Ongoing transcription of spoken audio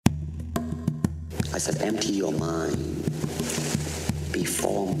I said, empty your mind. Be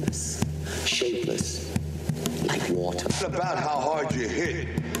formless, shapeless, like water. It's about how hard you hit.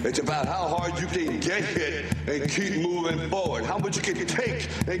 It's about how hard you can get hit and keep moving forward. How much you can take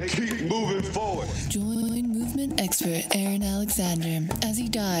and keep moving forward. Join movement expert Aaron Alexander as he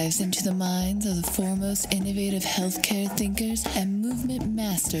dives into the minds of the foremost innovative healthcare thinkers and movement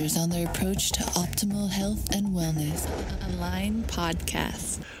masters on their approach to optimal health and wellness. Align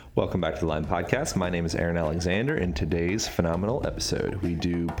Podcast. Welcome back to the Align Podcast. My name is Aaron Alexander. In today's phenomenal episode, we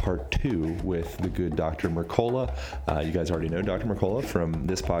do part 2 with the good Dr. Mercola. You guys already know Dr. Mercola from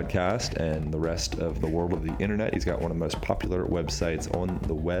this podcast and the rest of the world of the internet. He's got one of the most popular websites on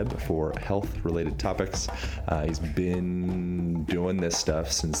the web for health-related topics. He's been doing this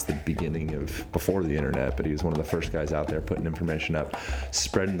stuff since the beginning of before the internet, but he was one of the first guys out there putting information up,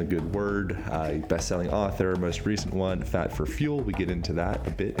 spreading the good word. Best-selling author, most recent one, Fat for Fuel. We get into that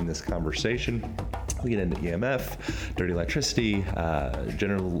a bit in this conversation. We get into EMF, dirty electricity,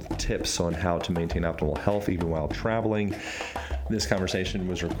 general tips on how to maintain optimal health even while traveling. This conversation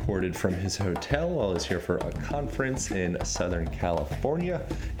was recorded from his hotel while he's here for a conference in Southern California.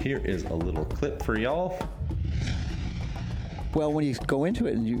 Here is a little clip for y'all. Well, when you go into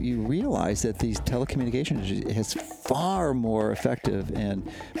it and you realize that these telecommunications has far more effective and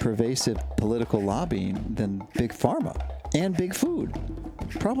pervasive political lobbying than Big Pharma and Big Food.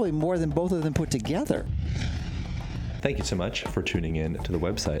 Probably more than both of them put together. Thank you so much for tuning in to the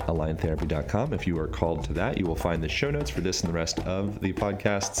website, aligntherapy.com. If you are called to that, you will find the show notes for this and the rest of the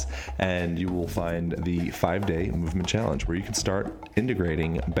podcasts, and you will find the 5-day movement challenge where you can start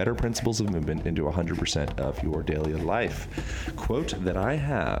integrating better principles of movement into 100% of your daily life. Quote that I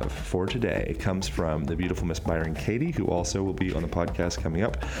have for today comes from the beautiful Miss Byron Katie, who also will be on the podcast coming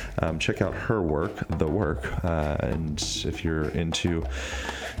up. Check out her work, The Work, and if you're into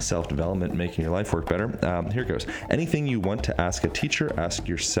self-development, making your life work better, here it goes. Anything you want to ask a teacher, ask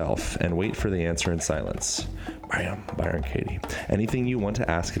yourself and wait for the answer in silence. Byron Katie. Anything you want to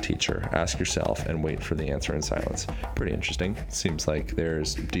ask a teacher, ask yourself and wait for the answer in silence. Pretty interesting. Seems like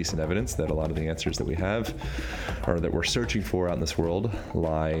there's decent evidence that a lot of the answers that we have or that we're searching for out in this world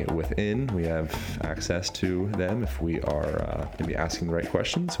lie within. We have access to them if we are maybe asking the right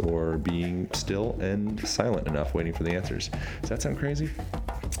questions or being still and silent enough waiting for the answers. Does that sound crazy?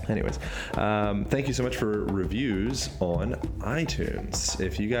 Anyways, thank you so much for reviews on iTunes.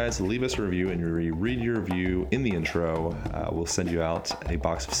 If you guys leave us a review and you read your review in the intro, we'll send you out a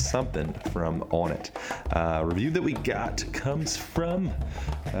box of something from On It. Review that we got comes from,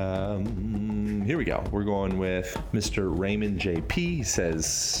 here we go. We're going with Mr. Raymond JP. He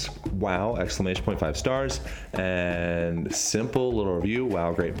says, wow, exclamation point, 5 stars, and simple little review.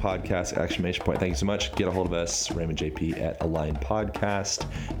 Wow, great podcast, exclamation point. Thank you so much. Get a hold of us, Raymond JP at Align Podcast,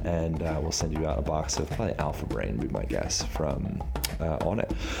 and we'll send you out a box of probably Alpha Brain, would be my guess, from On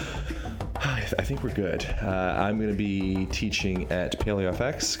It. I think we're good. I'm going to be teaching at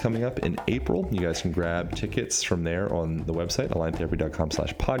PaleoFX coming up in April. You guys can grab tickets from there on the website,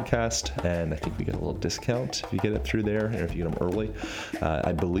 aligntherapy.com/podcast, and I think we get a little discount if you get it through there, and if you get them early.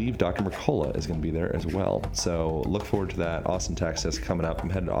 I believe Dr. Mercola is going to be there as well, so look forward to that. Austin, Texas, coming up. I'm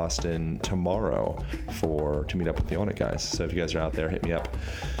heading to Austin tomorrow to meet up with the On It guys, so if you guys are out there, hit me up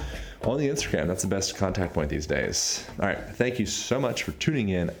on the Instagram. That's the best contact point these days. All right. Thank you so much for tuning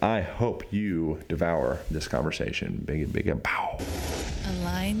in. I hope you devour this conversation. Big pow.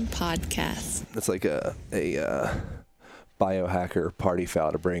 Align Podcast. It's like a biohacker party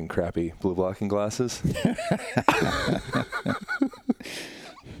foul to bring crappy blue blocking glasses.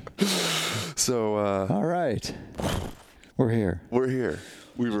 So, all right. We're here.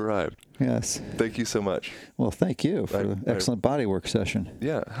 We've arrived. Yes. Thank you so much. Well, thank you for the excellent bodywork session.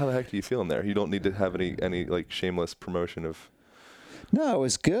 Yeah. How the heck do you feel in there? You don't need to have any like shameless promotion of. No, it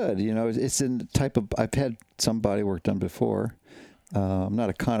was good. You know, it's in the type of, I've had some bodywork done before. I'm not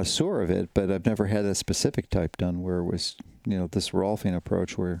a connoisseur of it, but I've never had that specific type done where it was, this Rolfing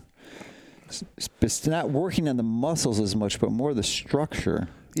approach where it's not working on the muscles as much, but more the structure.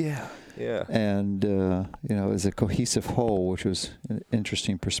 Yeah. And, as a cohesive whole, which was an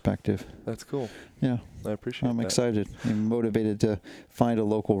interesting perspective. That's cool. Yeah. I appreciate that. I'm excited. I'm motivated to find a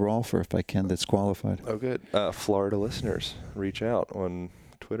local Rolfer if I can that's qualified. Oh, good. Florida listeners, reach out on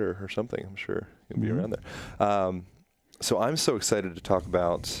Twitter or something. I'm sure you'll be around there. So I'm so excited to talk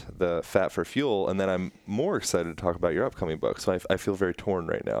about the Fat for Fuel, and then I'm more excited to talk about your upcoming book. So I feel very torn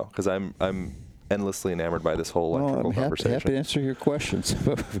right now because I'm endlessly enamored by this whole electrical conversation. I'm happy to answer your questions.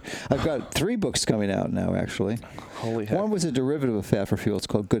 I've got 3 books coming out now, actually. Holy heck. One was a derivative of Fat for Fuel. It's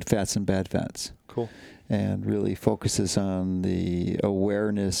called Good Fats and Bad Fats. Cool. And really focuses on the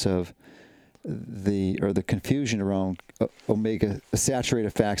awareness of the confusion around omega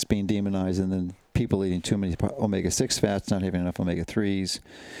saturated fats being demonized, and then people eating too many omega-6 fats, not having enough omega-3s,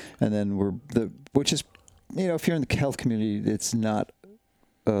 and then which is, if you're in the health community, it's not.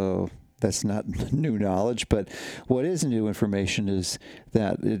 That's not new knowledge, but what is new information is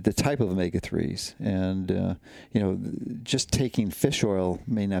that the type of omega-3s, and just taking fish oil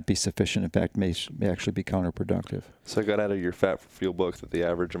may not be sufficient. In fact, may actually be counterproductive. So I got out of your Fat for Fuel book that the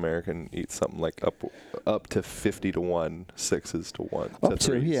average American eats something like up to 50 to 1, 6s to 1. Up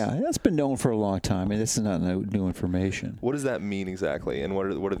to, yeah, that's been known for a long time. I mean, this is not new information. What does that mean exactly, and what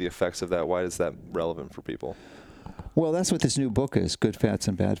are the effects of that? Why is that relevant for people? Well, that's what this new book is: Good Fats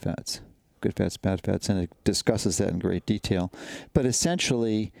and Bad Fats. Good fats, bad fats, and it discusses that in great detail. But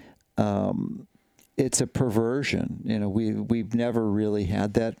essentially, it's a perversion. We've never really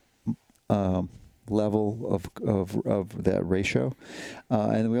had that level of that ratio,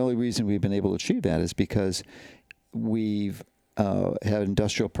 and the only reason we've been able to achieve that is because we've had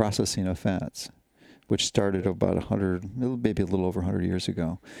industrial processing of fats, which started about 100, maybe a little over 100 years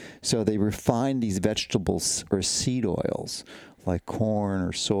ago. So they refined these vegetables or seed oils like corn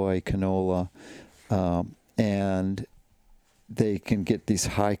or soy, canola, and they can get these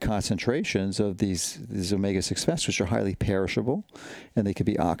high concentrations of these omega-6 fats, which are highly perishable, and they can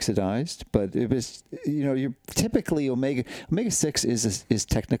be oxidized. But it was, you're typically omega-6 is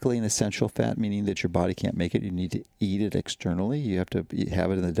technically an essential fat, meaning that your body can't make it. You need to eat it externally. You have to have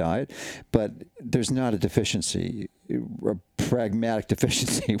it in the diet. But there's not a deficiency, a pragmatic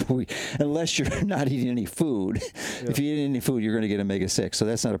deficiency, unless you're not eating any food. Yeah. If you eat any food, you're going to get omega-6. So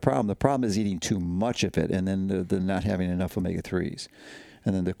that's not a problem. The problem is eating too much of it, and then the not having enough omega-3s.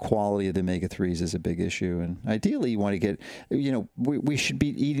 And then the quality of the omega-3s is a big issue. And ideally, you want to get, we should be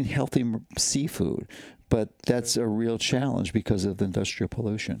eating healthy seafood, but that's a real challenge because of the industrial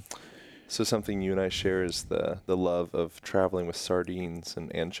pollution. So something you and I share is the love of traveling with sardines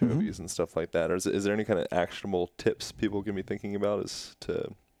and anchovies and stuff like that. Or is there any kind of actionable tips people can be thinking about as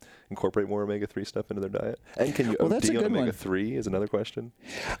to incorporate more omega-3 stuff into their diet? And can you OD on omega-3 is another question.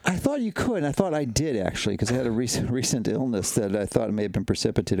 I thought you could, and I thought I did actually, because I had a recent illness that I thought may have been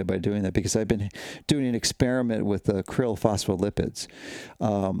precipitated by doing that, because I've been doing an experiment with krill phospholipids.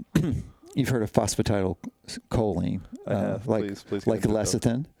 You've heard of phosphatidylcholine, please like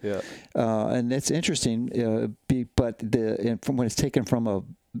lecithin. Yeah. And it's interesting, but when it's taken from a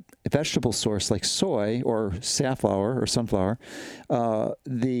vegetable source like soy or safflower or sunflower,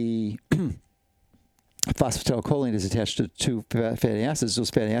 the phosphatidylcholine is attached to two fatty acids.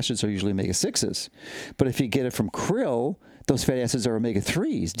 Those fatty acids are usually omega-6s. But if you get it from krill, those fatty acids are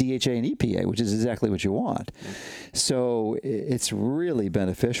omega-3s, DHA and EPA, which is exactly what you want. So it's really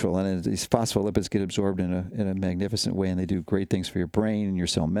beneficial. And these phospholipids get absorbed in a magnificent way, and they do great things for your brain and your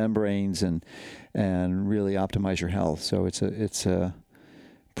cell membranes and really optimize your health. So it's a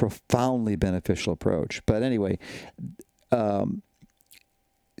profoundly beneficial approach. But anyway,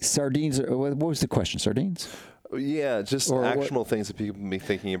 sardines, what was the question? Sardines? Yeah, just actionable things that people can be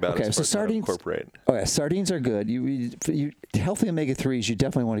thinking about. Okay, so sardines. Incorporate. Oh yeah, sardines are good. You healthy omega-3s. You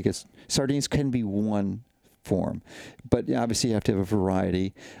definitely want to get sardines. Can be one form, but obviously you have to have a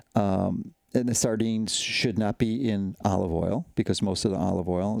variety. And the sardines should not be in olive oil, because most of the olive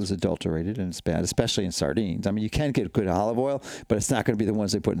oil is adulterated and it's bad, especially in sardines. I mean, you can get good olive oil, but it's not going to be the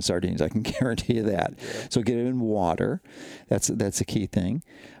ones they put in sardines. I can guarantee you that. Yeah. So get it in water. That's a key thing.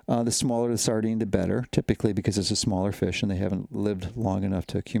 The smaller the sardine, the better, typically because it's a smaller fish and they haven't lived long enough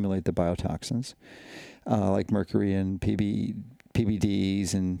to accumulate the biotoxins, like mercury and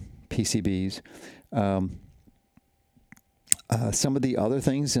PBDs and PCBs. Some of the other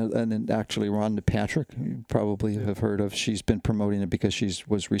things, and actually Rhonda Patrick, you probably have heard of, she's been promoting it because she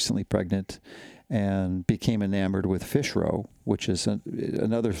was recently pregnant and became enamored with fish roe, which is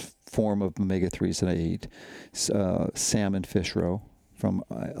another form of omega-3s that I eat, salmon fish roe from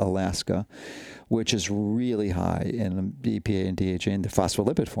Alaska, which is really high in EPA and DHA in the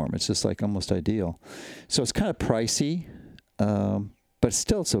phospholipid form. It's just like almost ideal. So it's kind of pricey, but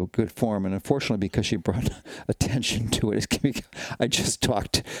still it's a good form. And unfortunately, because she brought attention to it, I just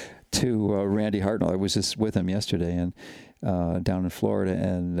talked to Randy Hartnell. I was just with him yesterday and down in Florida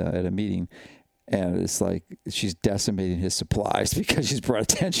and at a meeting. And it's like she's decimating his supplies because she's brought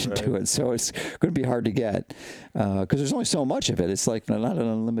attention to it. So it's going to be hard to get because there's only so much of it. It's like not an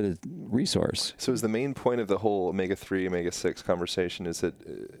unlimited resource. So is the main point of the whole omega-3, omega-6 conversation is that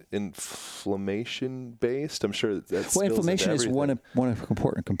inflammation based? I'm sure that's well, inflammation is one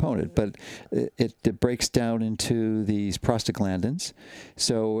important component, but it breaks down into these prostaglandins.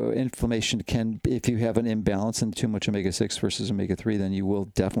 So inflammation can, if you have an imbalance in too much omega-6 versus omega-3, then you will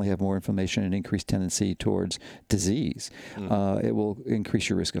definitely have more inflammation and increased tendency towards disease. It will increase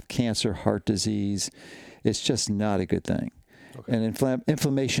your risk of cancer, heart disease. It's just not a good thing. Okay. And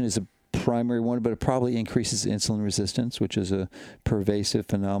inflammation is a primary one, but it probably increases insulin resistance, which is a pervasive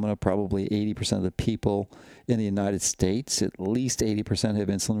phenomenon. Probably 80% of the people in the United States, at least 80%, have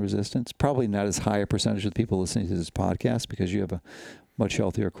insulin resistance. Probably not as high a percentage of the people listening to this podcast, because you have a much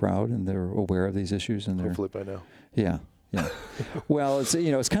healthier crowd and they're aware of these issues. And hopefully by now. Yeah. Yeah. Well, it's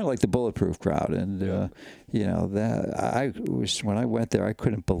it's kind of like the bulletproof crowd, and when I went there, I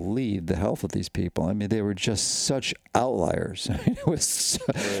couldn't believe the health of these people. I mean, they were just such outliers. It was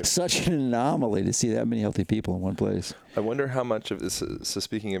such an anomaly to see that many healthy people in one place. I wonder how much of this. So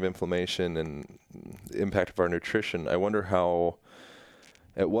speaking of inflammation and the impact of our nutrition, I wonder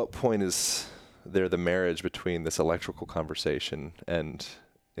at what point is there the marriage between this electrical conversation and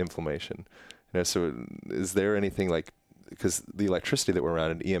inflammation? So is there anything like, because the electricity that we're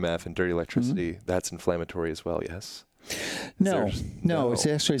around, and EMF and dirty electricity, that's inflammatory as well, yes? No, it's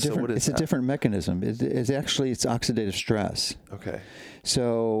actually different. It's a different mechanism. It's oxidative stress. Okay.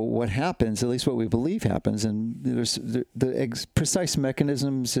 So what happens, at least what we believe happens, and the precise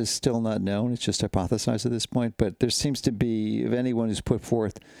mechanisms is still not known. It's just hypothesized at this point. But there seems to be, if anyone who's put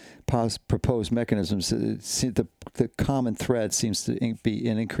forth proposed mechanisms, the common thread seems to be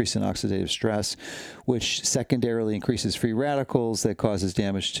an increase in oxidative stress, which secondarily increases free radicals that causes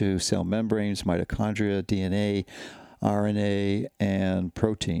damage to cell membranes, mitochondria, DNA, RNA, and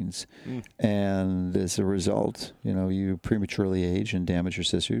proteins. And as a result, you prematurely age and damage your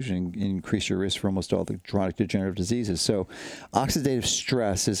tissues and increase your risk for almost all the chronic degenerative diseases. So oxidative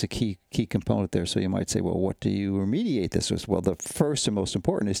stress is a key component there. So you might say, well, what do you remediate this with? Well, the first and most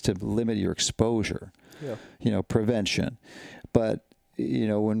important is to limit your exposure, prevention. But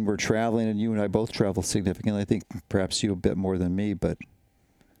when we're traveling, and you and I both travel significantly, I think perhaps you a bit more than me, but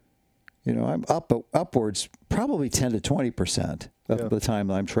I'm upwards probably 10 to 20% of the time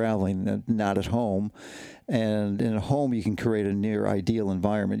I'm traveling, not at home. And in a home, you can create a near ideal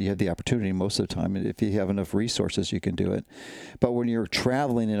environment. You have the opportunity most of the time. And if you have enough resources, you can do it. But when you're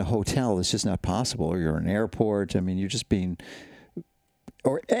traveling in a hotel, it's just not possible. Or you're in an airport. I mean, you're just being...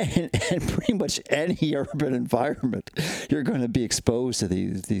 and pretty much any urban environment, you're going to be exposed to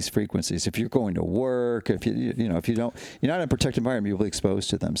these frequencies. If you're going to work, if you're not in a protected environment, you'll be exposed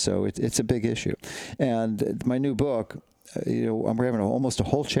to them. So it's a big issue. And my new book, I'm having almost a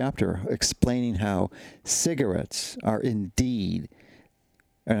whole chapter explaining how cigarettes are indeed,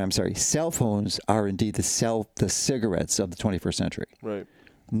 cell phones are indeed the cigarettes of the 21st century. Right.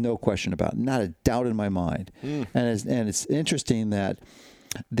 No question about it. Not a doubt in my mind. And it's interesting that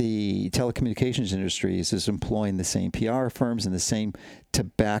the telecommunications industry is employing the same PR firms and the same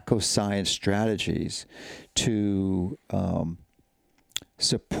tobacco science strategies to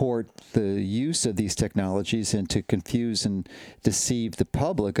support the use of these technologies and to confuse and deceive the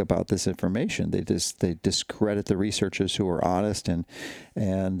public about this information. They discredit the researchers who are honest and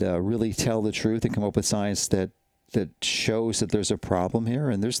really tell the truth and come up with science that shows that there's a problem here.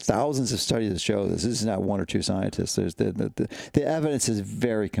 And there's thousands of studies that show this. This is not one or two scientists. There's the evidence is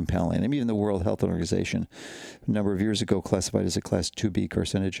very compelling. I mean, even the World Health Organization a number of years ago classified as a class 2B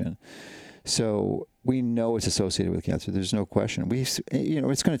carcinogen. So we know it's associated with cancer. There's no question. It's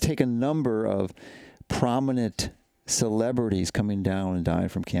going to take a number of prominent celebrities coming down and dying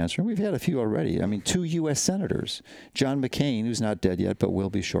from cancer. And we've had a few already. I mean, 2 U.S. senators, John McCain, who's not dead yet, but will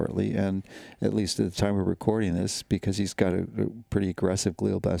be shortly, and at least at the time we're recording this, because he's got a pretty aggressive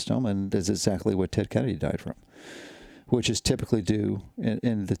glioblastoma, and that's exactly what Ted Kennedy died from, which is typically due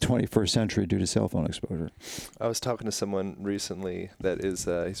in the 21st century due to cell phone exposure. I was talking to someone recently that is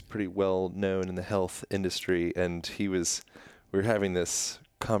he's pretty well known in the health industry, and we were having this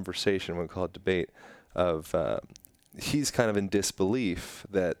conversation, we call it debate, of he's kind of in disbelief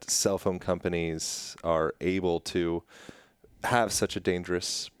that cell phone companies are able to have such a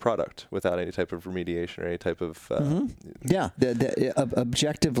dangerous product without any type of remediation or any type of...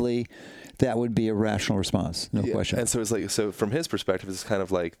 Objectively, that would be a rational response, no question. And so it's like, so from his perspective, it's kind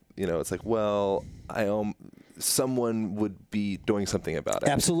of like, it's like, well, someone would be doing something about it.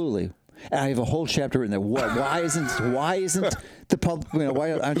 Absolutely. I have a whole chapter in there. Why isn't the public?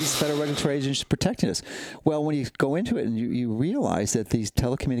 Why aren't these federal regulatory agencies protecting us? Well, when you go into it and you realize that these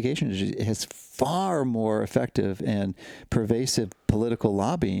telecommunications has far more effective and pervasive political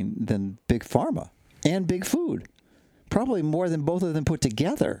lobbying than big pharma and big food. probably more than both of them put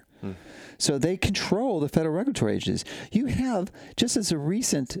together. So they control the federal regulatory agencies. You have, just as a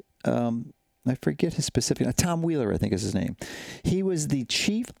recent, I forget his specific, Tom Wheeler, I think is his name. He was the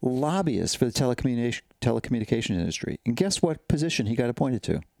chief lobbyist for the telecommunications industry. And guess what position he got appointed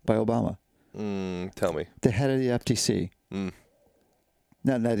to by Obama? Tell me. The head of the FTC.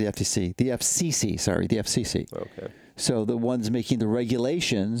 Not the FTC, the FCC, sorry, the FCC. Okay. So the ones making the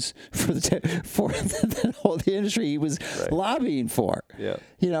regulations for the whole industry he was lobbying for. Yeah.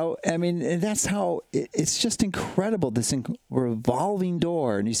 You know, I mean, and that's how it's just incredible, this revolving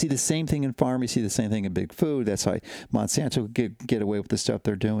door. And you see the same thing in farm. You see the same thing in big food. That's why Monsanto get away with the stuff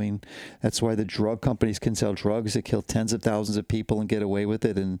they're doing. That's why the drug companies can sell drugs that kill tens of thousands of people and get away with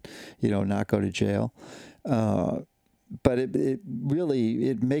it and, you know, not go to jail. But it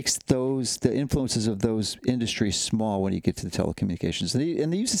really makes the influences of those industries small when you get to the telecommunications.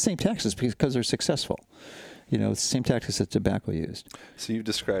 And they use the same taxes because they're successful. You know, it's the same taxes that tobacco used. So you've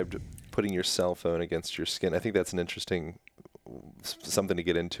described putting your cell phone against your skin. I think that's an interesting something to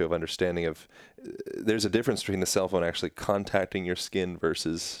get into, of understanding of there's a difference between the cell phone actually contacting your skin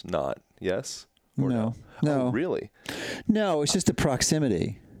versus not. Yes? Or No. Oh, really? No, it's just the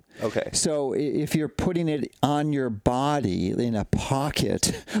proximity. Okay. So if you're putting it on your body in a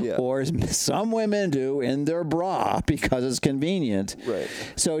pocket, or as some women do in their bra because it's convenient. Right.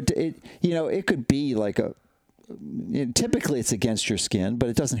 So it could be like typically it's against your skin, but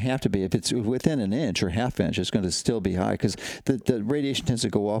it doesn't have to be. If it's within an inch or half inch, it's going to still be high because the radiation tends to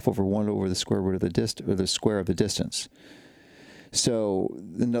go off over 1 over the square root of the square of the distance. So,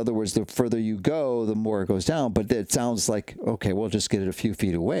 in other words, the further you go, the more it goes down. But it sounds like, okay, we'll just get it a few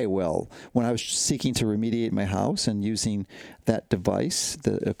feet away. Well, when I was seeking to remediate my house and using that device,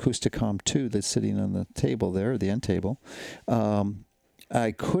 the Acousticom 2 that's sitting on the table there, the end table,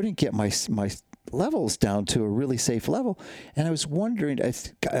 I couldn't get my levels down to a really safe level. And I was wondering,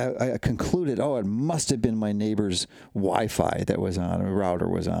 I concluded, it must have been my neighbor's Wi-Fi that was on, or router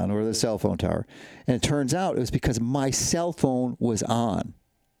was on, or the cell phone tower. And it turns out it was because my cell phone was on.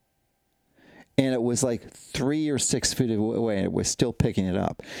 And it was like 3 or 6 feet away, and it was still picking it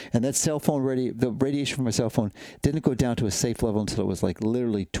up. And that cell phone, the radiation from my cell phone didn't go down to a safe level until it was like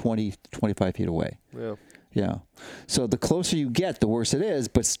literally 20, 25 feet away. Yeah. Yeah. So the closer you get, the worse it is,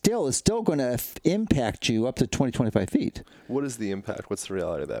 but still, it's still going to impact you up to 20, 25 feet. What is the impact? What's the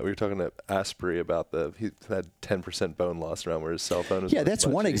reality of that? We were talking to Asprey about he had 10% bone loss around where his cell phone was. Yeah, that's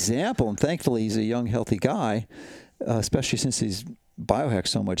one example. And thankfully, he's a young, healthy guy, especially since he's biohacked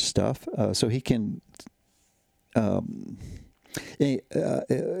so much stuff. So he can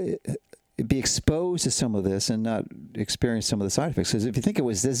be exposed to some of this and not experience some of the side effects. Because if you think it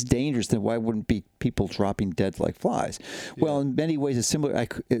was this dangerous, then why wouldn't be people dropping dead like flies? Yeah. Well, in many ways, it's similar.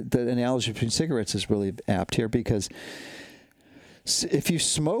 The analogy between cigarettes is really apt here because if you're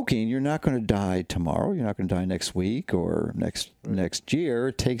smoking, you're not going to die tomorrow. You're not going to die next week or next year.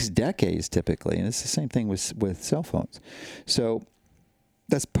 It takes decades typically, and it's the same thing with cell phones. So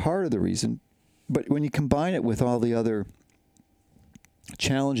that's part of the reason. But when you combine it with all the other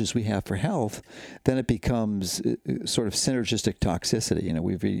challenges we have for health, then it becomes sort of synergistic toxicity. You know,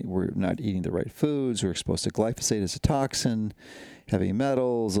 we're not eating the right foods. We're exposed to glyphosate as a toxin, heavy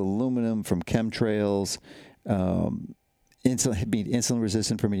metals, aluminum from chemtrails, being insulin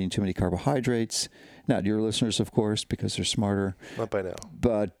resistant from eating too many carbohydrates. Not your listeners, of course, because they're smarter. Not by now.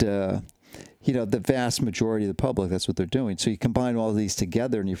 But the vast majority of the public, that's what they're doing. So you combine all of these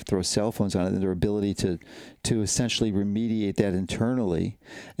together and you throw cell phones on it and their ability to essentially remediate that internally.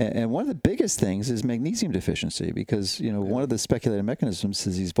 And one of the biggest things is magnesium deficiency because, one of the speculated mechanisms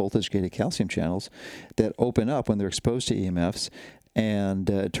is these voltage-gated calcium channels that open up when they're exposed to EMFs. And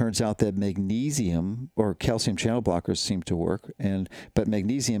it turns out that magnesium or calcium channel blockers seem to work, but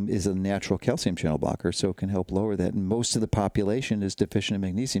magnesium is a natural calcium channel blocker, so it can help lower that. And most of the population is deficient in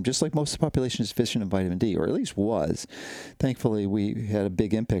magnesium, just like most of the population is deficient in vitamin D, or at least was. Thankfully, we had a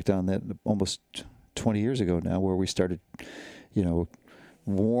big impact on that almost 20 years ago now, where we started,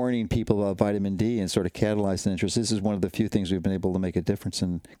 warning people about vitamin D and sort of catalyzed an interest. This is one of the few things we've been able to make a difference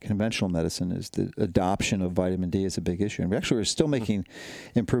in conventional medicine is the adoption of vitamin D is a big issue. And we're still making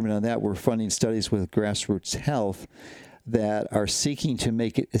improvement on that. We're funding studies with Grassroots Health that are seeking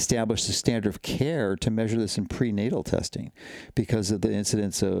to establish the standard of care to measure this in prenatal testing because of the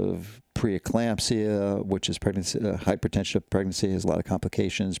incidence of preeclampsia, which is pregnancy, hypertension of pregnancy, has a lot of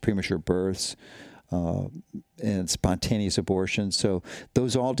complications, premature births, and spontaneous abortion. So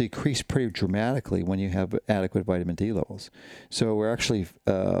those all decrease pretty dramatically when you have adequate vitamin D levels. So we're actually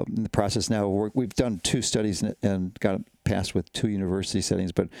in the process now. We've done 2 studies and got passed with 2 university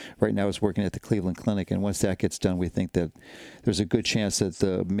settings, but right now it's working at the Cleveland Clinic. And once that gets done, we think that there's a good chance that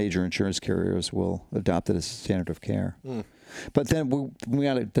the major insurance carriers will adopt it as a standard of care. But then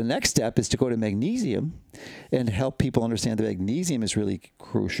the next step is to go to magnesium and help people understand that magnesium is really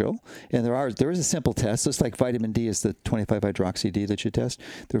crucial. And there is a simple test, just like vitamin D is the 25-hydroxy-D that you test.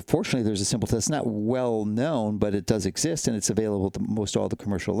 Fortunately, there's a simple test, not well known, but it does exist, and it's available to most all the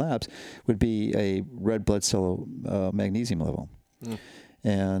commercial labs, would be a red blood cell magnesium level.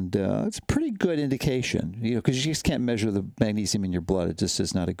 And it's a pretty good indication, because you just can't measure the magnesium in your blood. It just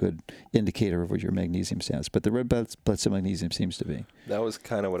is not a good indicator of what your magnesium status. But the red blood cell magnesium seems to be. That was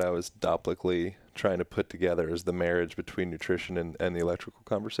kind of what I was doplically trying to put together, is the marriage between nutrition and the electrical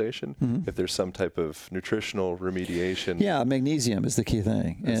conversation. If there's some type of nutritional remediation. Yeah, magnesium is the key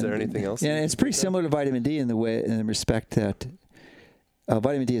thing. Is there anything else? And it's pretty similar to vitamin D in the respect that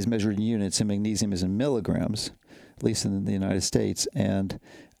vitamin D is measured in units and magnesium is in milligrams, at least in the United States. And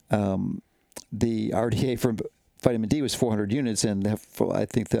the RDA for vitamin D was 400 units, and I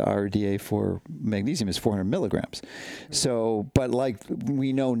think the RDA for magnesium is 400 milligrams. So, but like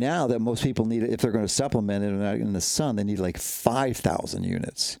we know now that most people need, if they're going to supplement it in the sun, they need like 5,000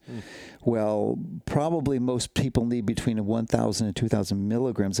 units. Well, probably most people need between 1,000 and 2,000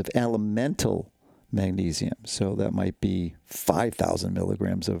 milligrams of elemental magnesium. So that might be 5,000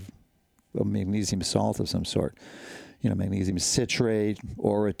 milligrams of magnesium salt of some sort. Magnesium citrate,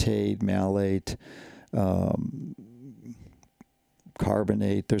 orotate, malate,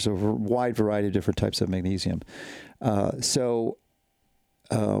 carbonate. There's a wide variety of different types of magnesium. So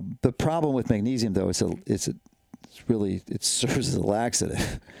the problem with magnesium, though, is it serves as a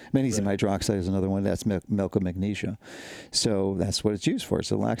laxative. Magnesium hydroxide is another one. That's milk of magnesia. So that's what it's used for.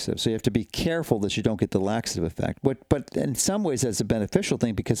 It's a laxative. So you have to be careful that you don't get the laxative effect. But in some ways, that's a beneficial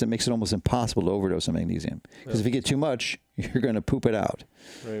thing because it makes it almost impossible to overdose on magnesium. Because if you get too much, you're going to poop it out.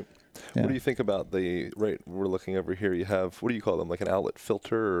 Right. Yeah. What do you think about we're looking over here, you have, what do you call them, like an outlet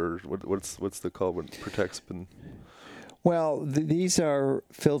filter, or what's the call when it protects? Well, these are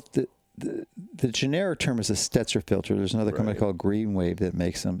filtered. The generic term is a Stetzer filter. There's another company called Greenwave that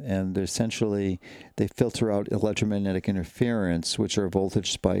makes them, and essentially they filter out electromagnetic interference, which are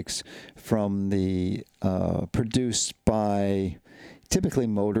voltage spikes from the produced by typically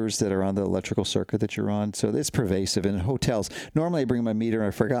motors that are on the electrical circuit that you're on. So it's pervasive in hotels. Normally I bring my meter.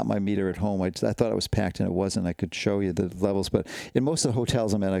 I forgot my meter at home. I thought it was packed and it wasn't. I could show you the levels, but in most of the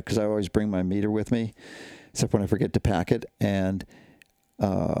hotels I'm at, because I always bring my meter with me, except when I forget to pack it, and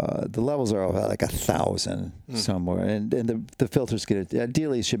the levels are like 1,000 somewhere, and the filters get it.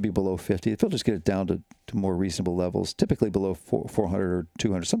 Ideally, it should be below 50. The filters get it down to more reasonable levels, typically below 400 or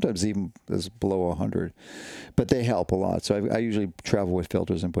 200, sometimes even as below 100. But they help a lot. So I usually travel with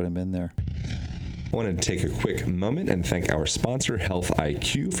filters and put them in there. I want to take a quick moment and thank our sponsor, Health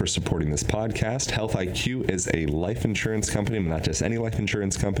IQ, for supporting this podcast. Health IQ is a life insurance company, but not just any life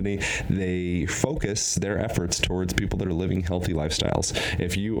insurance company. They focus their efforts towards people that are living healthy lifestyles.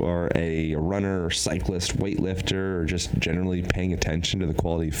 If you are a runner, cyclist, weightlifter, or just generally paying attention to the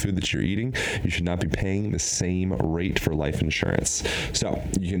quality of food that you're eating, you should not be paying the same rate for life insurance. So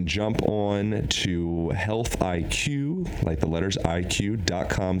you can jump on to Health IQ, like the letters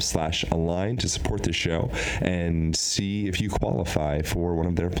IQ.com/align to support the show and see if you qualify for one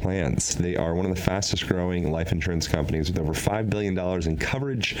of their plans. They are one of the fastest growing life insurance companies with over $5 billion in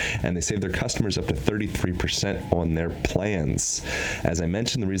coverage, and they save their customers up to 33% on their plans. As I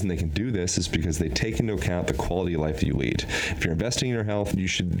mentioned, the reason they can do this is because they take into account the quality of life that you lead. If you're investing in your health, you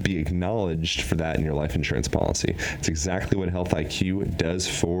should be acknowledged for that in your life insurance policy. It's exactly what Health IQ does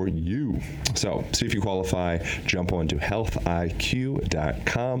for you. So see if you qualify. Jump on to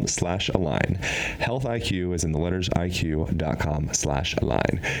healthiq.com/align. Health IQ is in the letters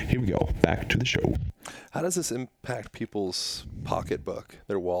IQ.com/align. Here we go. Back to the show. How does this impact people's pocketbook,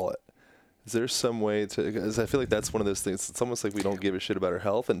 their wallet? Is there some way to, because I feel like that's one of those things, it's almost like we don't give a shit about our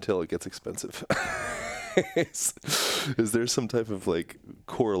health until it gets expensive. Is there some type of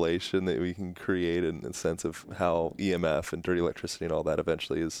correlation that we can create in the sense of how EMF and dirty electricity and all that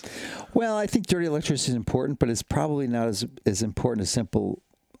eventually is? Well, I think dirty electricity is important, but it's probably not as important as simple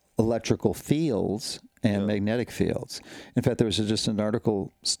electrical fields and magnetic fields. In fact, there was just an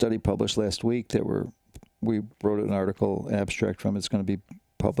study published last week that we wrote an article, abstract from. It's going to be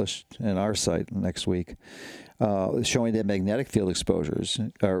published in our site next week, showing that magnetic field exposures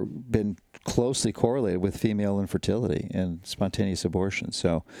are been closely correlated with female infertility and spontaneous abortion.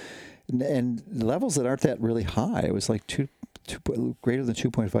 So and levels that aren't that really high. It was like greater than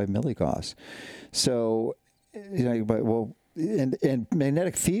 2.5 milligauss. So, but and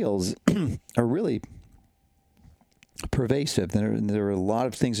magnetic fields are really pervasive. There are a lot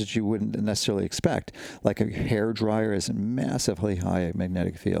of things that you wouldn't necessarily expect. Like a hair dryer has massively high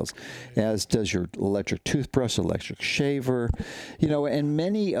magnetic fields, as does your electric toothbrush, electric shaver, and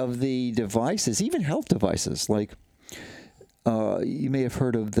many of the devices, even health devices, like you may have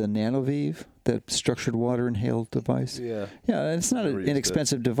heard of the NanoVive, that structured water inhaled device. Yeah, it's not an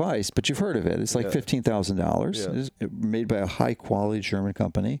inexpensive device, but you've heard of it. It's like $15,000. It's made by a high quality German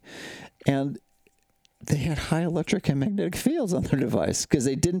company, and they had high electric and magnetic fields on their device because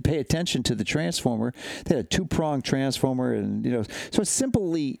they didn't pay attention to the transformer. They had a 2-prong transformer, and so it's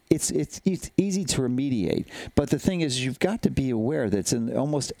easy to remediate. But the thing is, you've got to be aware that it's in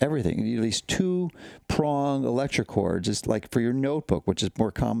almost everything. These 2-prong electric cords is like for your notebook, which is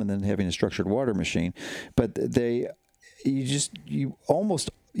more common than having a structured water machine. But you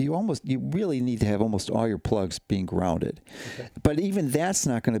really need to have almost all your plugs being grounded. Okay. But even that's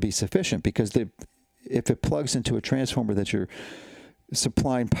not going to be sufficient because if it plugs into a transformer that you're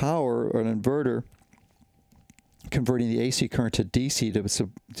supplying power or an inverter, converting the AC current to DC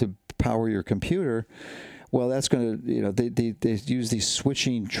to power your computer, well, that's going to, they use these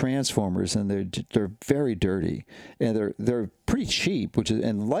switching transformers, and they're very dirty, and they're pretty cheap,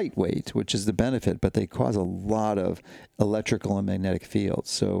 and lightweight, which is the benefit, but they cause a lot of electrical and magnetic fields.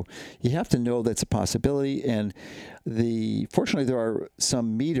 So you have to know that's a possibility, and fortunately there are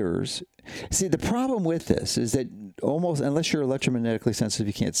some meters. See, the problem with this is that almost, unless you're electromagnetically sensitive,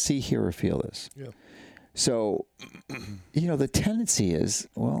 you can't see, hear, or feel this. Yeah. So, the tendency is,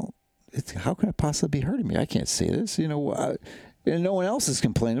 well, how can it possibly be hurting me? I can't see this, and no one else is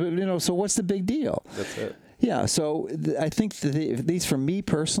complaining, so what's the big deal? That's it. Yeah, so I think at least for me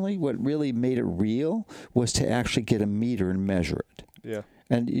personally, what really made it real was to actually get a meter and measure it. Yeah.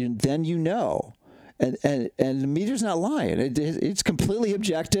 And then And the meter's not lying. It's completely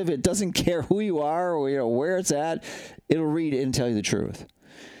objective. It doesn't care who you are or where it's at. It'll read it and tell you the truth.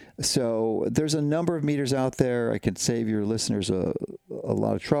 So there's a number of meters out there. I can save your listeners a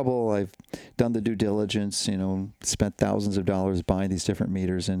lot of trouble. I've done the due diligence, spent thousands of dollars buying these different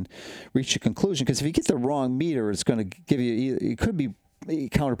meters and reached a conclusion. Because if you get the wrong meter, it's going to give you, it could be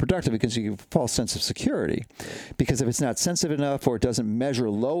counterproductive because you get a false sense of security. Because if it's not sensitive enough or it doesn't measure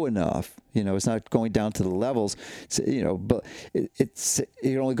low enough, it's not going down to the levels, but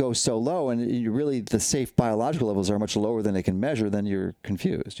it only goes so low, and the safe biological levels are much lower than they can measure, then you're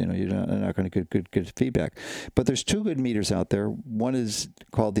confused. You're not going to get good feedback. But there's 2 good meters out there. One is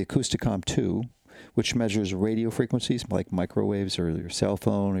called the Acousticom 2, which measures radio frequencies like microwaves or your cell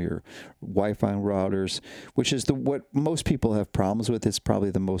phone or your Wi-Fi routers, which is what most people have problems with. It's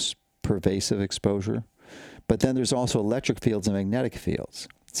probably the most pervasive exposure. But then there's also electric fields and magnetic fields.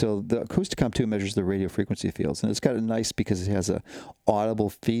 So the Acousticom 2 measures the radio frequency fields, and it's got a nice because it has a audible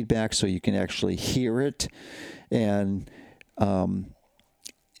feedback, so you can actually hear it, and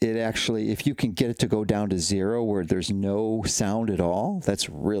it actually, if you can get it to go down to 0 where there's no sound at all, that's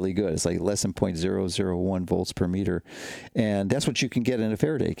really good. It's like less than 0.001 volts per meter. And that's what you can get in a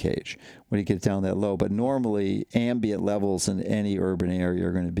Faraday cage when you get it down that low. But normally, ambient levels in any urban area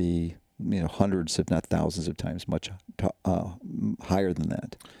are going to be hundreds, if not thousands of times much higher than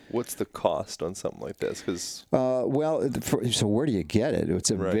that. What's the cost on something like this? So where do you get it?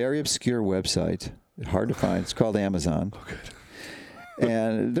 It's a very obscure website, hard to find. It's called Amazon. Oh, good.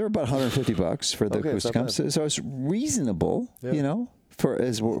 And they're about $150 for the Acousticom. So it's reasonable, for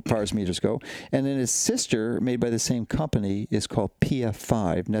as far as meters go. And then his sister, made by the same company, is called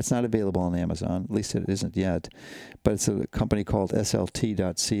PF5. And that's not available on Amazon. At least it isn't yet. But it's a company called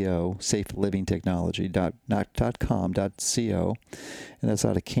SLT.co, Safe Living Technology, .com.co. And that's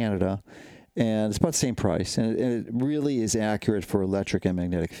out of Canada. And it's about the same price, and it really is accurate for electric and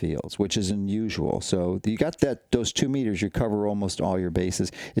magnetic fields, which is unusual. So you got those 2 meters, you cover almost all your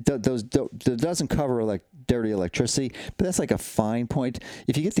bases. It doesn't cover dirty electricity, but that's like a fine point.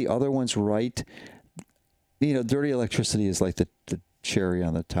 If you get the other ones right, dirty electricity is like the cherry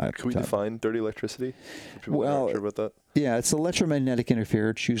on the top. Can we define dirty electricity? People aren't sure about that. Yeah, it's electromagnetic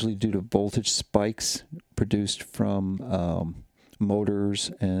interference, usually due to voltage spikes produced from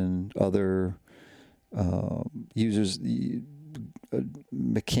motors and other users,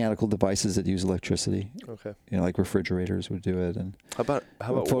 mechanical devices that use electricity. Okay. Like refrigerators would do it, and how about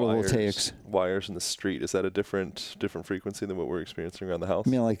photovoltaics? Wires in the street, is that a different frequency than what we're experiencing around the house?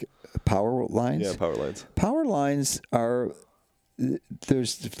 Like power lines? Yeah, power lines. Power lines are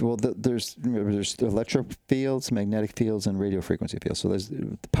there's electric fields, magnetic fields, and radio frequency fields. So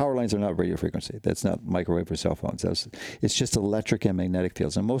the power lines are not radio frequency. That's not microwave or cell phones. It's just electric and magnetic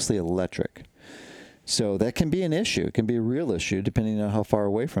fields, and mostly electric. So that can be an issue. It can be a real issue depending on how far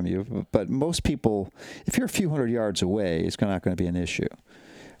away from you. But most people, if you're a few hundred yards away, it's not going to be an issue.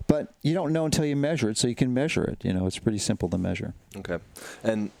 But you don't know until you measure it, so you can measure it. It's pretty simple to measure. Okay.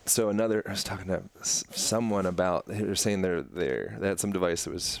 And so I was talking to someone about, they were saying they had some device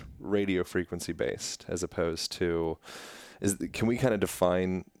that was radio frequency based as opposed to, can we kind of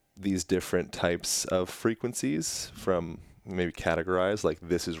define these different types of frequencies from maybe categorize, like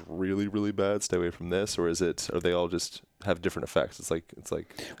this is really, really bad, stay away from this, or are they all just have different effects? It's like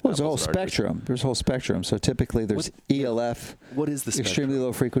well, there's a whole spectrum. There's a whole spectrum. So typically there's ELF. What is the spectrum? Extremely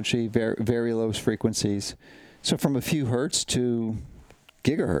low frequency, very low frequencies. So from a few hertz to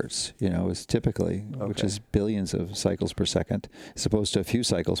gigahertz, is typically, which is billions of cycles per second, as opposed to a few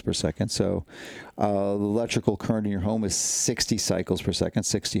cycles per second. So the electrical current in your home is 60 cycles per second,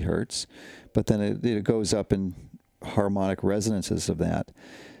 60 hertz, but then it goes up in harmonic resonances of that.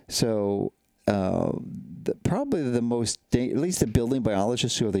 So probably the most, at least the building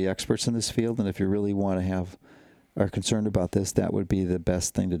biologists who are the experts in this field, and if you really want to are concerned about this, that would be the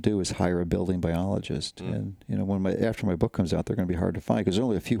best thing to do, is hire a building biologist. And after my book comes out, they're going to be hard to find because there's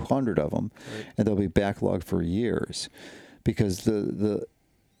only a few hundred of them, and they'll be backlogged for years, because the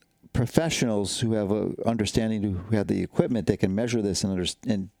professionals who have a understanding, who have the equipment, they can measure this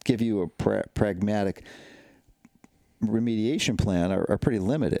and give you a pragmatic remediation plan are pretty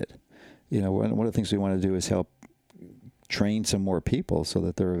limited. One of the things we want to do is help train some more people so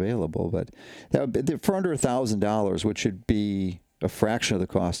that they're available. But that would be, for under $1,000, which should be a fraction of the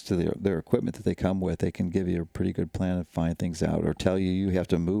cost to their equipment that they come with, they can give you a pretty good plan and find things out, or tell you have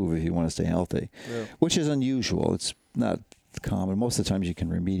to move if you want to stay healthy, which is unusual. It's not common. Most of the times you can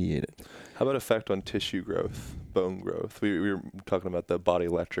remediate it. How about effect on tissue growth, bone growth? We were talking about the Body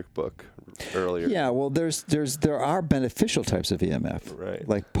Electric book earlier. Yeah, well, there are beneficial types of EMF, right?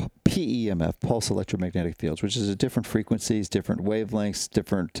 Like PEMF, pulse electromagnetic fields, which is at different frequencies, different wavelengths,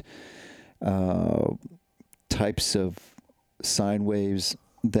 different types of sine waves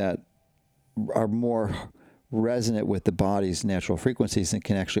that are more resonant with the body's natural frequencies and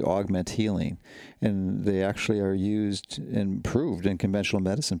can actually augment healing. And they actually are used and proved in conventional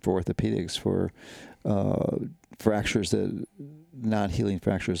medicine for orthopedics for fractures, that non-healing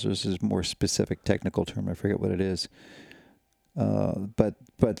fractures. This is a more specific technical term. I forget what it is. But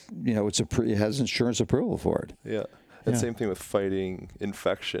it has insurance approval for it. Yeah. And same thing with fighting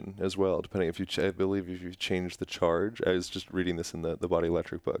infection as well, depending I believe if you change the charge. I was just reading this in the Body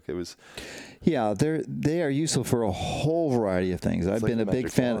Electric book. It was. Yeah, they are useful for a whole variety of things. I've been a big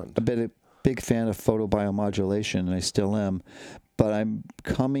fan of photobiomodulation, and I still am. But I'm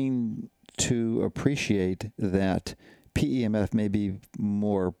coming to appreciate that PEMF may be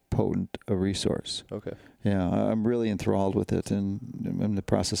more potent a resource. Okay. Yeah, I'm really enthralled with it, and I'm in the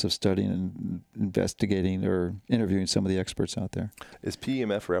process of studying and investigating or interviewing some of the experts out there. Is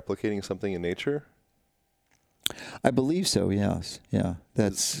PEMF replicating something in nature? I believe so. Yes. Yeah.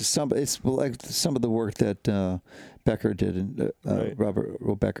 It's like some of the work that Becker did, and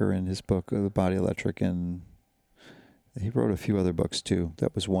Robert Becker in his book, The Body Electric, and he wrote a few other books too.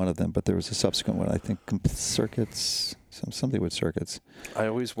 That was one of them, but there was a subsequent one. I think circuits. Something with circuits. I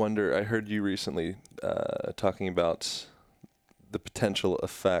always wonder, I heard you recently talking about the potential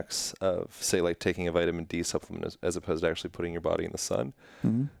effects of, say, like taking a vitamin D supplement as opposed to actually putting your body in the sun.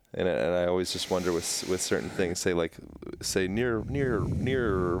 Mm-hmm. And I always just wonder with certain things, say near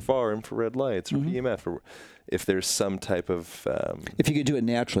far infrared lights or PEMF, or if there's some type of if you could do it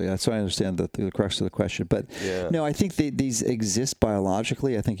naturally. That's why I understand the crux of the question. But no, I think these exist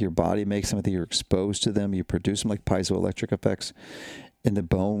biologically. I think your body makes them. I think you're exposed to them. You produce them, like piezoelectric effects in the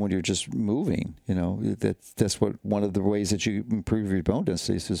bone when you're just moving. That's what one of the ways that you improve your bone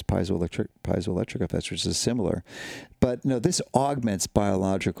density is piezoelectric effects, which is similar. But no, this augments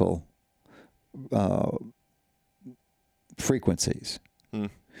biological frequencies.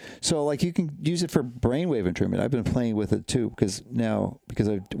 So, like, you can use it for brainwave entrainment. I've been playing with it too because I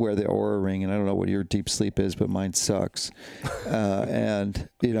wear the Oura ring, and I don't know what your deep sleep is, but mine sucks. And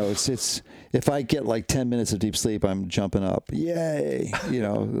it's if I get like 10 minutes of deep sleep, I'm jumping up, yay!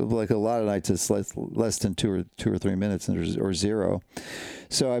 Like a lot of nights it's less than 2 or 3 minutes or zero.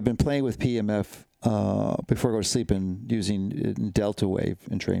 So I've been playing with PEMF before I go to sleep and using delta wave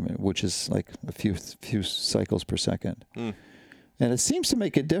entrainment, which is like a few cycles per second. And it seems to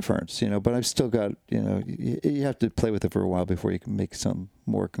make a difference, but I've still got, you have to play with it for a while before you can make some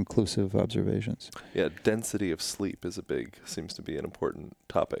more conclusive observations. Yeah, density of sleep seems to be an important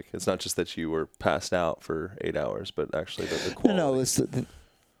topic. It's not just that you were passed out for 8 hours, but actually the quality. No, it's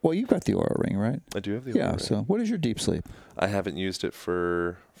well, you've got the Oura Ring, right? I do have the Oura Ring. So what is your deep sleep? I haven't used it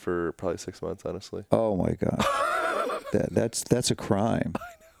for probably 6 months, honestly. Oh my God. That's a crime.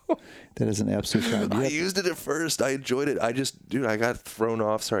 That is an absolute crime. I used it at first. I enjoyed it. I got thrown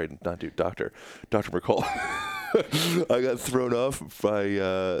off. Sorry, Dr. McCall. I got thrown off by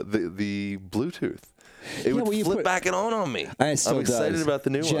the Bluetooth. It would flip back and on me. I'm excited about the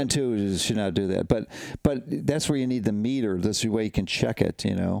new Gen one. 2 should not do that. But that's where you need the meter. That's the way you can check it,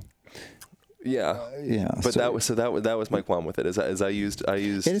 Yeah. But that was my qualm with it. As I used.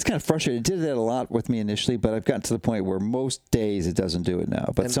 It is kind of frustrating. It did that a lot with me initially, but I've gotten to the point where most days it doesn't do it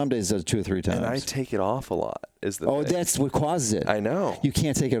now. But some days it does 2 or 3 times. And I take it off a lot. Thing. That's what causes it. I know. You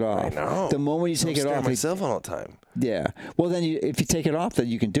can't take it off. I know. The moment you take it off, my cell phone all the time. Yeah. Well, then if you take it off, then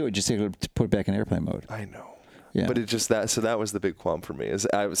you can do it. Just put it back in airplane mode. I know. Yeah. But it just that was the big qualm for me. I'm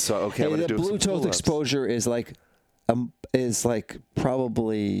going to do some Bluetooth exposure is like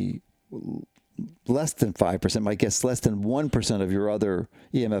probably less than 5%, my guess less than 1% of your other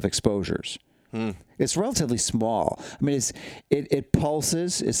EMF exposures. It's relatively small. I mean, it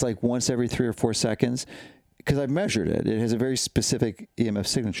pulses. It's like once every 3 or 4 seconds because I've measured it. It has a very specific EMF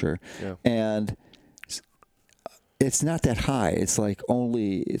signature, and it's not that high. It's like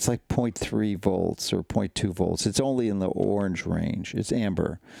 0.3 volts or 0.2 volts. It's only in the orange range. It's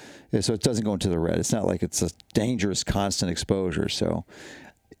amber, so it doesn't go into the red. It's not like it's a dangerous constant exposure. So.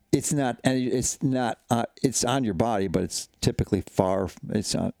 It's not, and it's not. It's on your body, but it's typically far.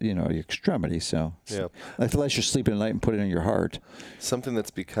 It's on, your extremity. So, unless you're sleeping at night and put it in your heart. Something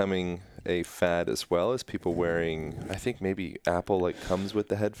that's becoming a fad as well is people wearing. I think maybe Apple comes with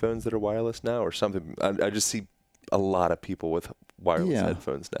the headphones that are wireless now, or something. I just see a lot of people with wireless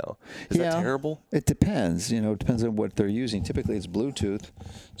headphones now. Is that terrible? It depends. It depends on what they're using. Typically, it's Bluetooth.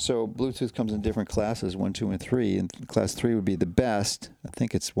 So Bluetooth comes in different classes, 1, 2, and 3. And class 3 would be the best. I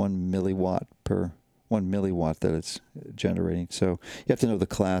think it's 1 milliwatt that it's generating. So you have to know the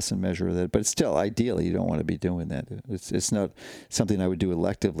class and measure that. But it's still, ideally, you don't want to be doing that. It's not something I would do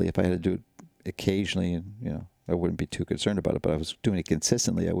electively. If I had to do it occasionally, and I wouldn't be too concerned about it. But if I was doing it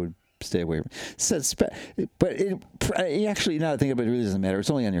consistently, I would stay away from it. So, but actually, now that I think about it, it really doesn't matter.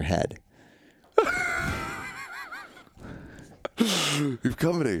 It's only on your head. Your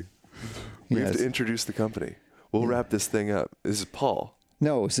company. We have to introduce the company. We'll wrap this thing up. This is Paul.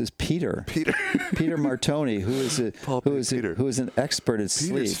 No, this is Peter. Peter Martoni, who is an expert at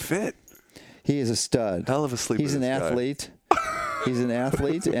sleep. Peter's fit. He is a stud. Hell of a sleeper. He's an athlete. He's an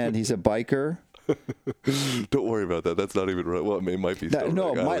athlete, and he's a biker. Don't worry about that. That's not even right. Well, it might be.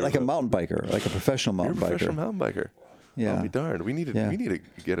 Like a mountain biker, like a professional mountain biker. You're a professional mountain biker. Yeah. I'll be darned. We need to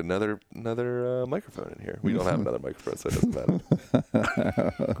get another microphone in here. We don't have another microphone, so it doesn't matter.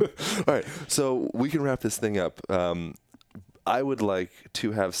 All right, so we can wrap this thing up. I would like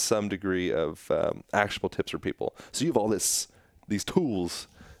to have some degree of actionable tips for people. So you have all these tools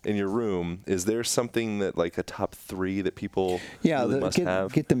in your room. Is there something that a top 3 that people really must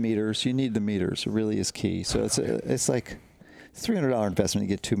have? Get the meters. You need the meters. It really is key. So it's like $300 investment to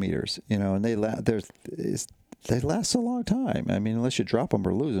get 2 meters. And they last a long time. I mean, unless you drop them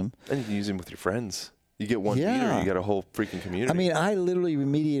or lose them. And you can use them with your friends. You get one meter, you got a whole freaking community. I mean, I literally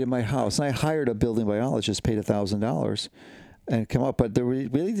remediated my house, and I hired a building biologist, paid $1,000, and come up. But we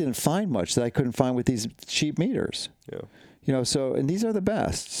really didn't find much that I couldn't find with these cheap meters. Yeah. And these are the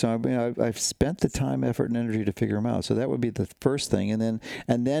best. So I mean, I've spent the time, effort, and energy to figure them out. So that would be the first thing, and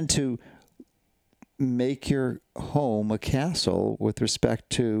then to make your home a castle with respect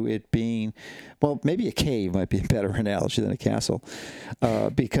to it being, well, maybe a cave might be a better analogy than a castle,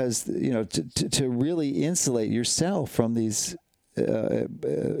 because to really insulate yourself from these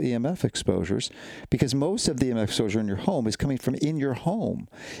EMF exposures, because most of the EMF exposure in your home is coming from in your home.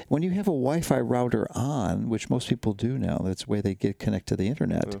 When you have a Wi-Fi router on, which most people do now, that's the way they get connected to the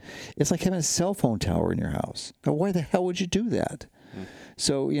internet, it's like having a cell phone tower in your house. Now, why the hell would you do that?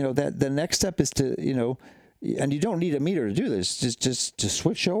 So, that the next step is to, and you don't need a meter to do this, just to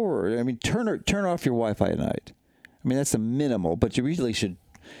switch over. I mean, turn off your Wi-Fi at night. I mean, that's the minimal, but you really should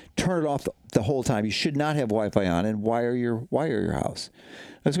turn it off the whole time. You should not have Wi-Fi on and wire your house.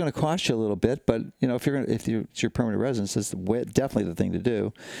 It's going to cost you a little bit, but if it's your permanent residence, that's definitely the thing to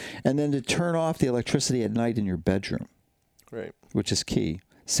do. And then to turn off the electricity at night in your bedroom, right? Which is key.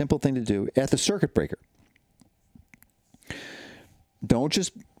 Simple thing to do at the circuit breaker. Don't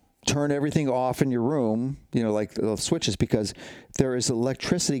just turn everything off in your room, like the switches, because there is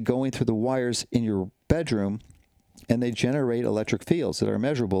electricity going through the wires in your bedroom, and they generate electric fields that are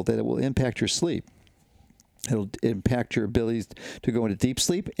measurable that it will impact your sleep. It'll impact your ability to go into deep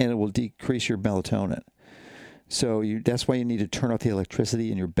sleep, and it will decrease your melatonin. So that's why you need to turn off the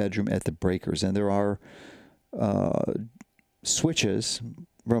electricity in your bedroom at the breakers. And there are switches,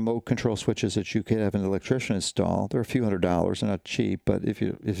 remote control switches that you could have an electrician install. They're a few $100s. They're not cheap, but if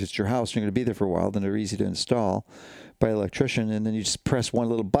it's your house and you're going to be there for a while, then they're easy to install by an electrician. And then you just press one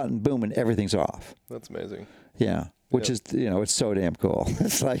little button, boom, and everything's off. That's amazing. Yeah. Which is, it's so damn cool.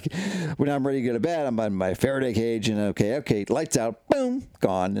 It's like when I'm ready to go to bed, I'm on my Faraday cage and okay, lights out, boom,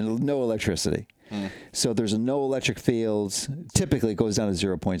 gone, and no electricity. So there's no electric fields. Typically, it goes down to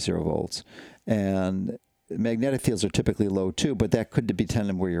 0.0 volts. And magnetic fields are typically low too, but that could depend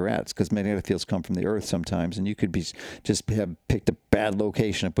on where you're at, because magnetic fields come from the earth sometimes, and you could have picked a bad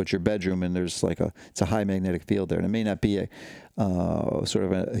location and put your bedroom, and there's it's a high magnetic field there. And it may not be a sort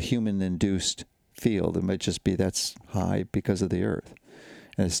of a human-induced field. It might just be that's high because of the earth,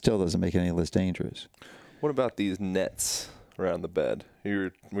 and it still doesn't make it any less dangerous. What about these nets around the bed?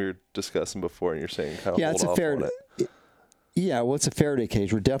 We were discussing before, and you're saying kind of it's hold a off Faraday. on it. Yeah, well, it's a Faraday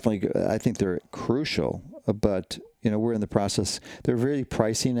cage. I think they're crucial, but we're in the process. They're really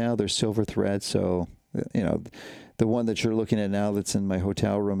pricey now. They're silver thread, so the one that you're looking at now that's in my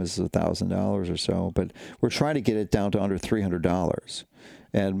hotel room is $1,000 or so. But we're trying to get it down to under $300,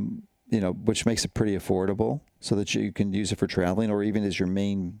 and which makes it pretty affordable, so that you can use it for traveling, or even as your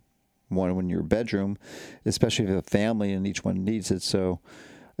main one in your bedroom, especially if you have a family and each one needs it. So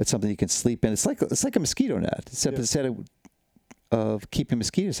it's something you can sleep in. It's like a mosquito net, except instead of keeping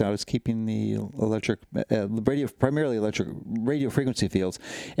mosquitoes out, it's keeping the primarily electric radio frequency fields.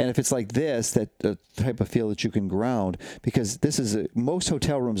 And if it's like this, that type of field that you can ground, because most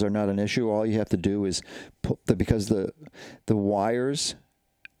hotel rooms are not an issue. All you have to do is because the wires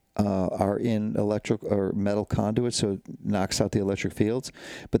are in electric or metal conduits, so it knocks out the electric fields.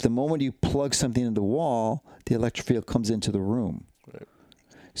 But the moment you plug something in the wall, the electric field comes into the room. Right.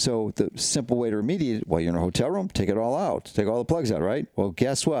 So the simple way to remediate it, you're in a hotel room, take it all out. Take all the plugs out, right? Well,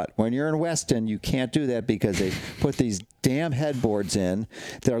 guess what? When you're in Weston, you can't do that, because they put these damn headboards in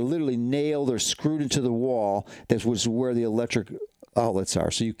that are literally nailed or screwed into the wall. That was where the electric outlets are,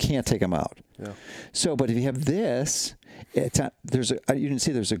 so you can't take them out. Yeah. So, but if you have this, you didn't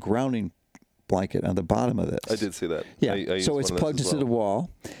see there's a grounding blanket on the bottom of this. I did see that. Yeah. So it's plugged into the wall.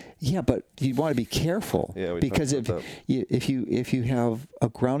 Yeah, but you want to be careful, because if you have a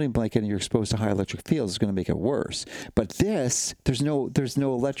grounding blanket and you're exposed to high electric fields, it's going to make it worse. But this, there's no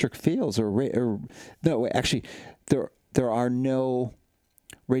electric fields actually there are no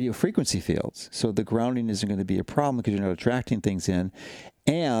radio frequency fields. So the grounding isn't going to be a problem, because you're not attracting things in,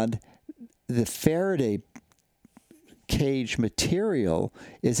 and the Faraday cage material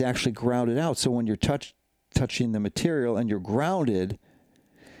is actually grounded out. So when you're touching the material and you're grounded,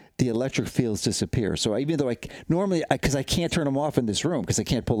 the electric fields disappear. So even though because I can't turn them off in this room, because I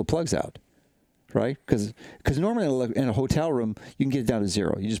can't pull the plugs out, right? Because normally in a hotel room, you can get it down to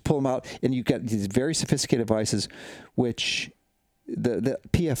zero. You just pull them out, and you've got these very sophisticated devices, which the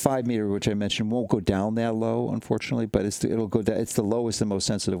PF5 meter, which I mentioned, won't go down that low, unfortunately, but it'll go down. It's the lowest and most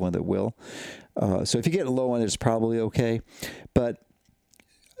sensitive one that will. So if you get a low one, it's probably okay. But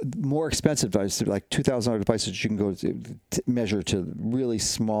more expensive devices, like $2,000 devices, you can go to measure to really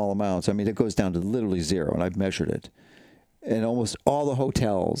small amounts. I mean, it goes down to literally zero, and I've measured it. In almost all the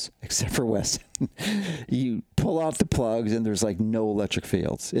hotels, except for Weston, you pull out the plugs and there's no electric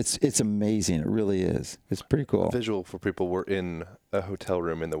fields. It's amazing. It really is. It's pretty cool. Visual for people. We're in a hotel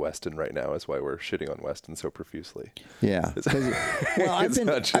room in the Westin right now. Is why we're shitting on Westin so profusely. Yeah. Well, I've been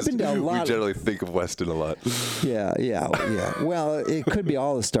to a lot. We generally think of Westin a lot. Yeah. Well, it could be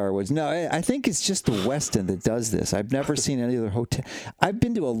all the Starwoods. No, I think it's just the Westin that does this. I've never seen any other hotel. I've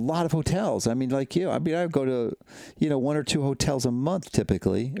been to a lot of hotels. I mean, I go to, one or two hotels a month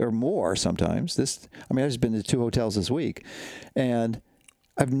typically, or more sometimes. I've just been to 2 hotels this week, and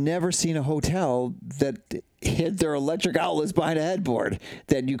I've never seen a hotel that hid their electric outlets behind a headboard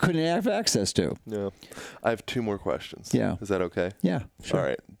that you couldn't have access to. Yeah. I have 2 more questions. Yeah. Is that okay? Yeah, sure. All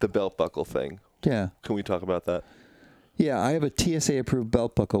right. The belt buckle thing. Yeah. Can we talk about that? Yeah, I have a TSA-approved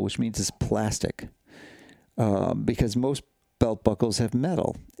belt buckle, which means it's plastic, because most belt buckles have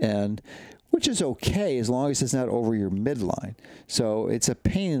metal, which is okay as long as it's not over your midline. So it's a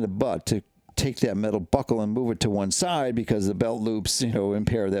pain in the butt to take that metal buckle and move it to one side because the belt loops,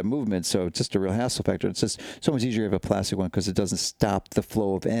 impair that movement. So it's just a real hassle factor. It's just so much easier to have a plastic one because it doesn't stop the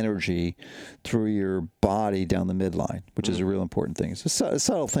flow of energy through your body down the midline, which is a real important thing. It's a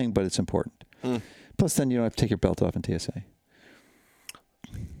subtle thing, but it's important. Plus, then you don't have to take your belt off in TSA.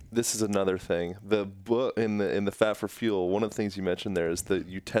 This is another thing. The book in the Fat for Fuel, one of the things you mentioned there is the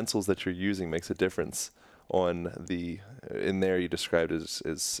utensils that you're using makes a difference on in there you described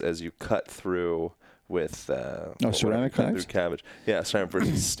as you cut through with ceramic knives? Through cabbage. Yeah, ceramic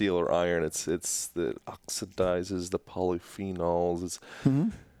versus steel or iron. It's that oxidizes the polyphenols.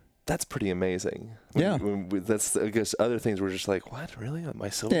 That's pretty amazing. That's, I guess, other things we're just like, what, really? My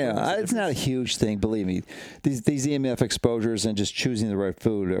silver? Yeah, it's not a huge thing, believe me. These EMF exposures and just choosing the right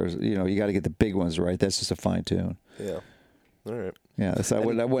food, or you got to get the big ones right. That's just a fine tune. Yeah. All right. Yeah, I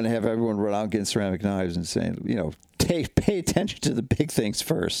wouldn't have everyone run out getting ceramic knives and saying, pay attention to the big things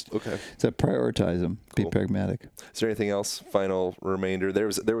first. Okay. So prioritize them. Cool. Be pragmatic. Is there anything else? Final remainder. There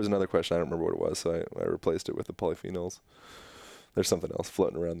was another question. I don't remember what it was, so I replaced it with the polyphenols. There's something else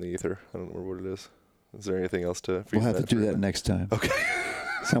floating around the ether. I don't remember what it is. Is there anything else to? We'll have to do that next time. Okay.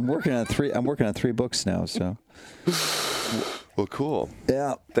 So I'm working on 3 books now. So. Well, cool.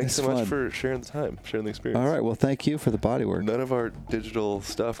 Yeah. Thanks so much for sharing the time, sharing the experience. All right. Well, thank you for the body work. None of our digital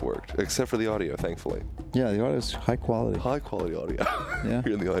stuff worked, except for the audio, thankfully. Yeah, the audio is high quality. High quality audio. Yeah.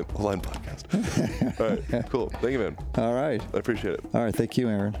 Here in the Align podcast. All right. Cool. Thank you, man. All right. I appreciate it. All right. Thank you,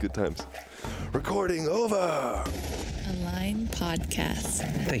 Aaron. Good times. Recording over. Align Podcast.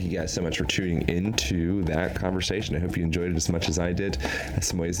 Thank you guys so much for tuning into that conversation. I hope you enjoyed it as much as I did.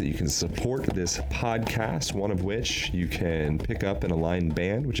 Some ways that you can support this podcast, one of which you can pick up an Align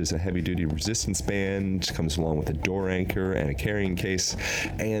band, which is a heavy-duty resistance band. It comes along with a door anchor and a carrying case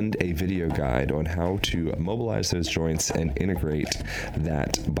and a video guide on how to mobilize those joints and integrate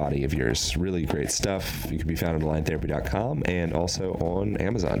that body of yours. Really great stuff. You can be found at aligntherapy.com and also on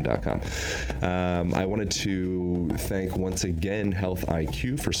amazon.com. I wanted to thank once again Health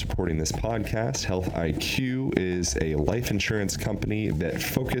IQ for supporting this podcast. Health IQ is a life insurance company that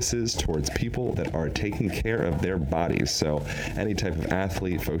focuses towards people that are taking care of their bodies. So any type of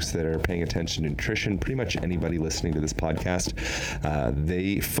athlete, folks that are paying attention to nutrition, pretty much anybody listening to this podcast,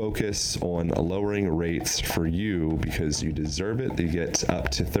 they focus on lowering rates for you because you deserve it. You get up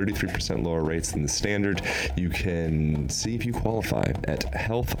to 33% lower rates than the standard. You can see if you qualify at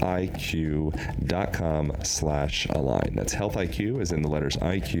healthiq.com/align. That's healthiq as in the letters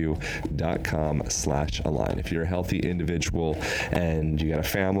iq.com/align. If you're a healthy individual and you got a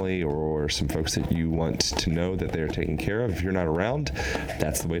family or some folks that you want to know that they're taken care of, if you're not around,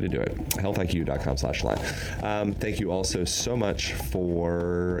 that's the way to do it. healthiq.com/align. Thank you also so much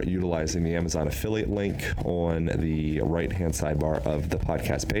for utilizing the Amazon affiliate link on the right-hand sidebar of the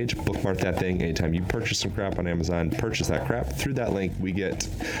podcast page. Bookmark that thing. Anytime you purchase some crap on Amazon, purchase that crap through that link. We get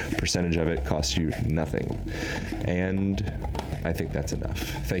a percentage of it, costs you nothing. And I think that's enough.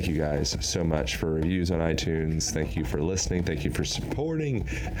 Thank you guys so much for reviews on iTunes. Thank you for listening. Thank you for supporting.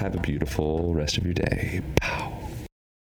 Have a beautiful rest of your day. Pow.